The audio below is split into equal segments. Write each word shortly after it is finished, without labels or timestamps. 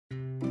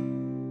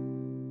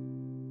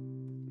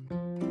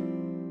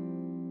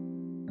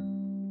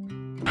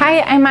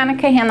Hi, I'm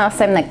Monica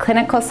Hanlos. I'm the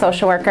clinical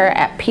social worker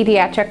at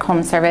Pediatric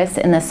Home Service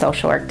in the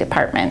social work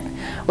department.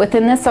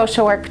 Within the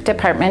social work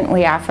department,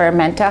 we offer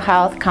mental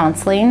health,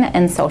 counseling,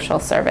 and social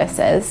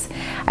services.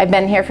 I've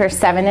been here for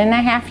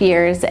 7.5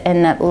 years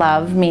and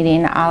love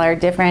meeting all our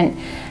different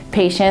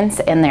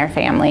patients and their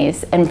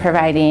families and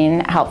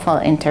providing helpful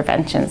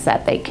interventions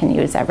that they can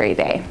use every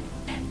day.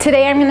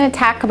 Today I'm going to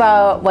talk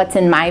about what's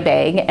in my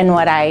bag and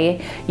what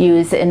I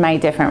use in my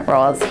different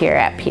roles here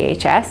at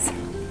PHS.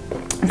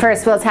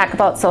 First, we'll talk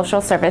about social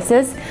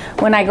services.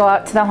 When I go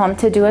out to the home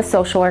to do a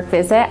social work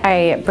visit,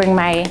 I bring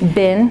my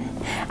bin.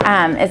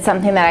 It's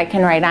something that I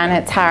can write on.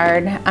 It's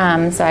hard,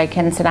 so I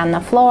can sit on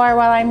the floor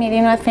while I'm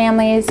meeting with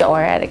families,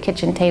 or at a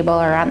kitchen table,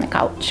 or on the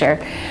couch, or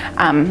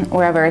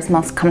wherever is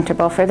most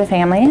comfortable for the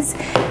families.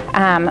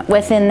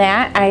 Within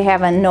that, I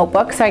have a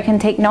notebook so I can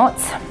take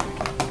notes.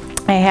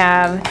 I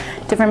have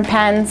different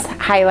pens,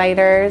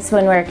 highlighters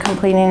when we're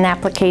completing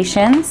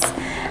applications.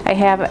 I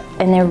have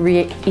an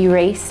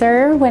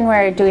eraser when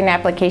we're doing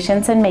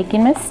applications and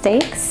making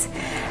mistakes.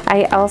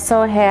 I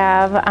also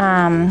have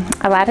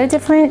a lot of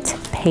different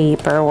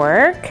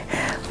paperwork,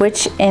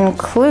 which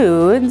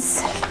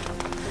includes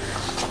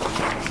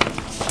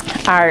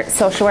our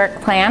social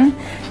work plan,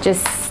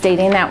 just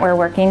stating that we're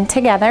working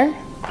together.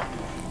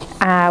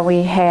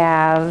 We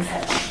have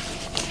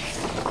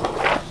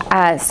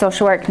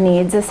social work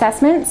needs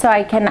assessment, so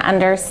I can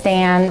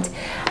understand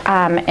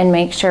and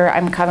make sure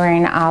I'm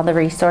covering all the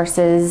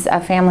resources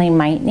a family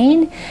might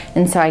need,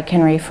 and so I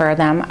can refer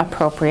them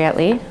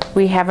appropriately.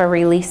 We have a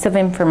release of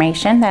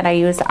information that I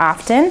use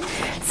often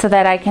so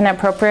that I can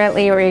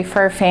appropriately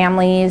refer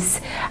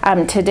families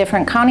to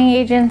different county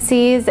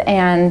agencies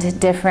and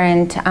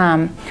different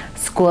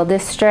school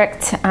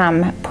district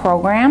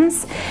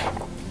programs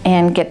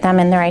and get them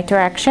in the right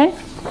direction.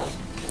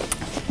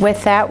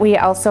 With that, we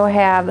also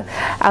have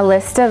a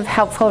list of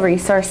helpful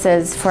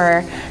resources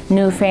for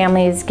new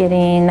families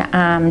getting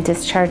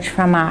discharged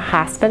from a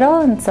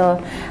hospital, and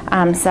so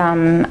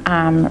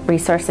some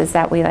resources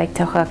that we like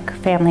to hook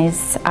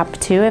families up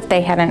to if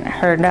they hadn't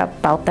heard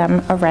about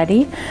them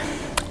already.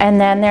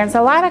 And then there's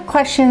a lot of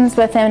questions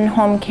within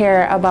home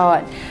care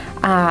about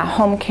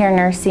home care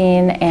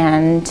nursing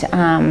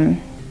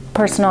and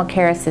personal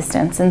care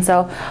assistance, and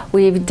so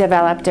we've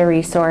developed a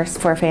resource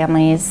for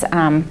families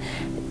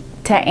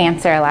to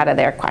answer a lot of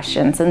their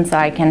questions, and so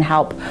I can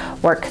help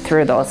work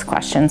through those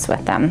questions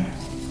with them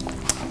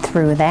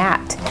through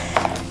that.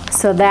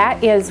 So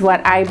that is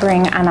what I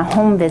bring on a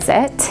home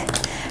visit,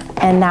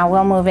 and now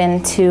we'll move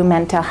into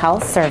mental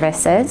health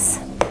services.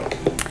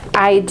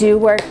 I do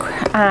work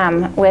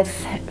with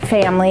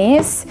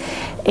families,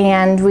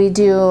 and we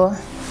do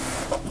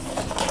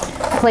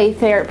play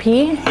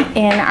therapy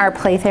in our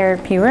play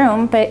therapy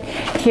room, but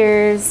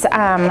here's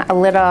a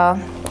little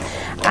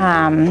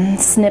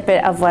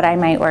snippet of what I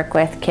might work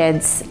with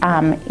kids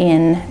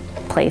in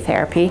play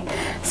therapy.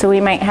 So we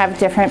might have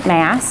different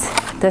masks.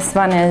 This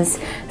one is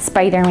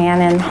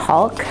Spider-Man and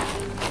Hulk.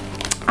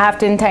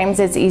 Oftentimes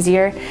it's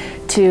easier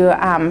to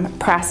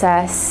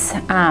process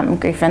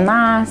grief and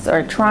loss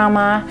or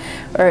trauma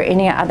or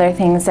any other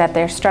things that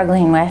they're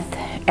struggling with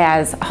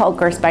as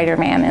Hulk or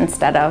Spider-Man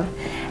instead of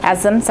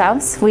as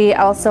themselves. We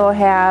also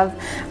have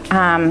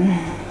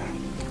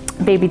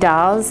baby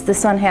dolls.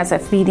 This one has a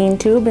feeding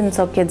tube, and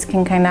so kids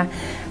can kind of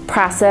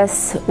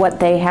process what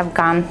they have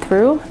gone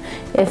through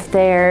if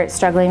they're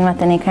struggling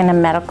with any kind of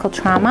medical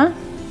trauma.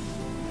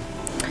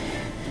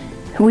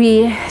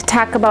 We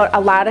talk about a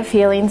lot of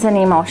feelings and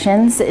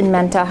emotions in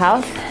mental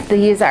health.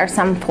 These are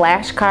some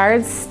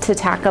flashcards to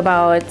talk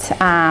about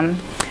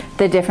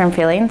the different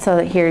feelings.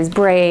 So here's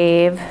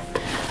brave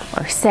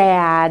or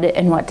sad,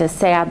 and what does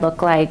sad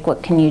look like?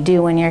 What can you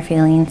do when you're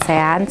feeling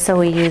sad? So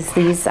we use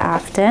these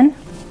often.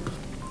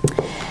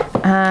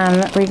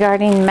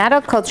 Regarding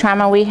medical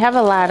trauma, we have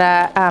a lot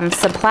of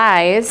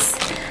supplies.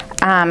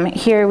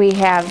 Here we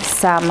have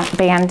some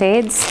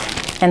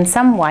Band-Aids and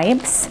some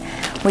wipes.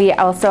 We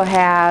also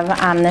have,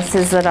 this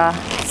is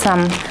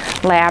some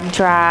lab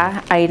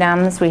draw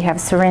items. We have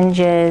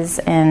syringes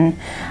and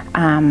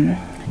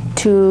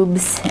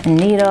tubes and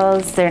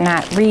needles. They're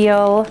not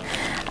real,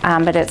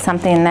 but it's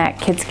something that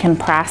kids can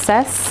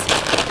process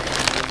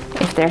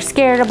if they're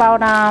scared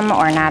about them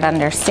or not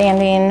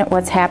understanding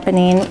what's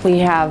happening. We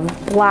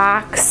have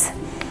blocks,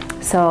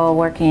 so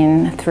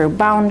working through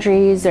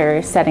boundaries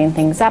or setting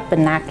things up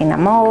and knocking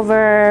them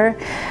over.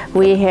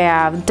 We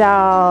have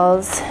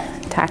dolls,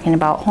 talking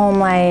about home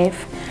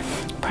life,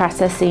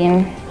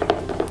 processing.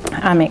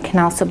 It can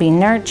also be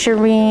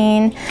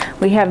nurturing.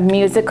 We have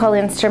musical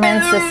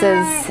instruments. This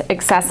is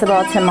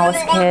accessible to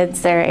most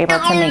kids. They're able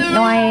to make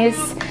noise.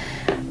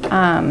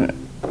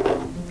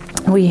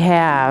 We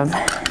have,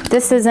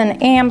 this is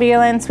an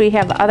ambulance. We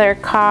have other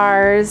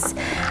cars.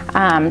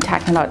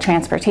 Talking about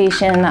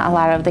transportation, a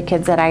lot of the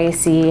kids that I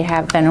see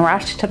have been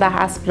rushed to the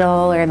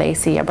hospital, or they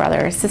see a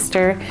brother or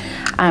sister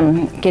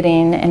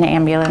getting an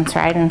ambulance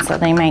ride, and so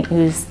they might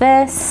use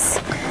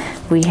this.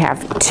 We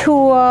have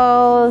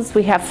tools,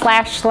 we have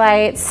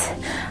flashlights,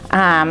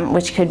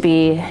 which could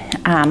be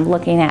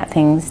looking at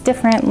things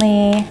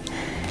differently.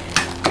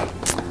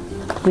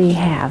 We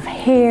have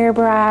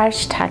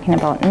hairbrush, talking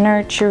about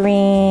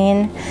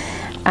nurturing.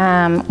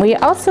 We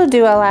also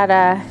do a lot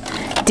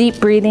of deep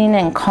breathing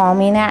and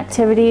calming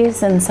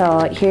activities, and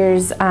so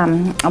here's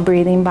a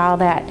breathing ball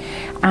that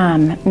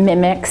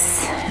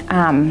mimics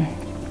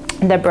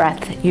the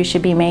breath you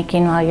should be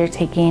making while you're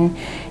taking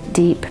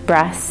deep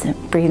breaths,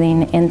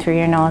 breathing in through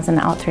your nose and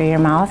out through your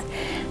mouth.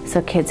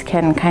 So kids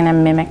can kind of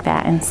mimic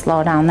that and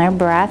slow down their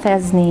breath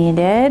as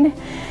needed.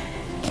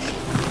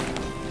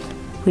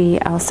 We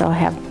also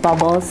have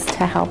bubbles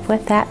to help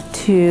with that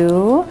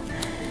too,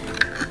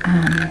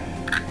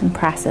 and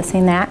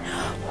processing that.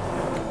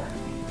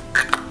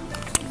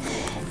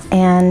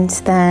 And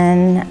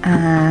then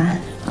I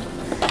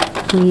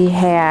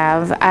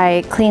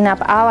clean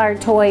up all our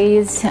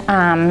toys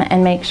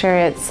and make sure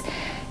it's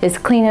as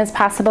clean as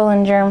possible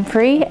and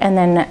germ-free, and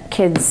then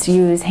kids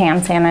use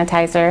hand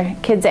sanitizer.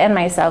 Kids and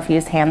myself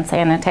use hand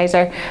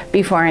sanitizer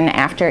before and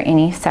after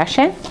any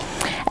session.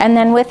 And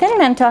then within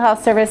mental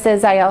health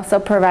services, I also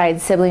provide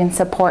sibling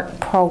support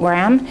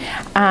program,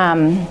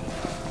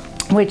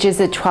 which is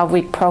a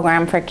 12-week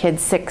program for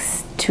kids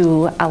 6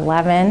 to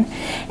 11.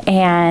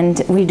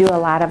 And we do a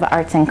lot of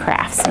arts and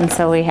crafts. And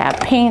so we have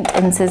paint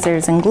and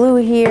scissors and glue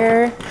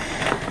here.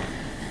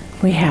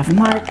 We have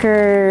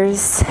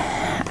markers,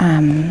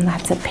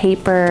 lots of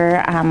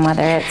paper,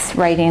 whether it's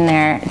writing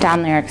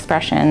down their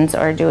expressions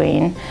or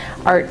doing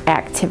art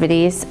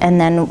activities.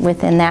 And then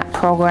within that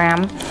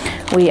program,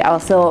 we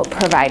also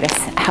provide a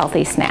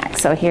healthy snack.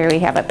 So here we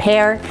have a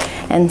pear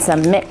and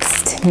some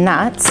mixed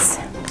nuts.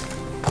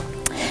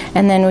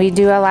 And then we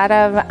do a lot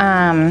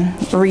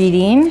of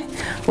reading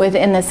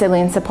within the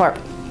sibling support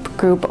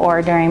group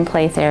or during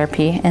play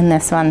therapy. And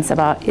this one's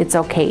about it's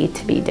okay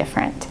to be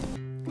different.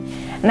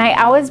 And I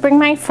always bring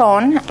my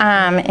phone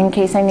in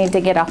case I need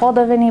to get a hold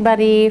of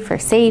anybody for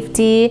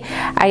safety.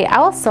 I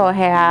also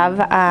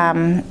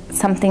have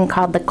something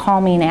called the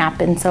Calming app,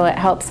 and so it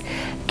helps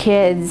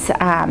kids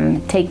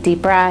take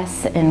deep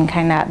breaths and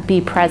kind of be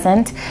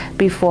present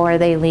before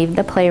they leave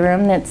the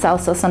playroom. It's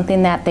also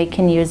something that they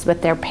can use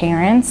with their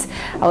parents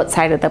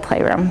outside of the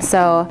playroom.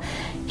 So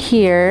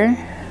here,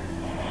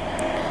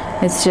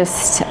 it's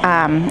just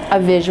a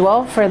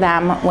visual for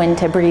them when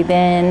to breathe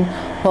in,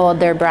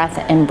 hold their breath,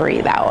 and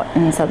breathe out.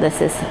 And so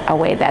this is a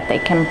way that they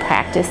can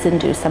practice and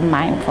do some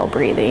mindful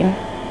breathing.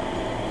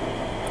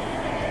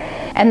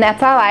 And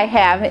that's all I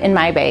have in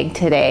my bag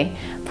today.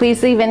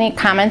 Please leave any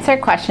comments or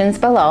questions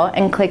below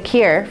and click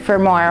here for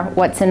more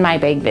What's in My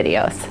Bag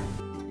videos.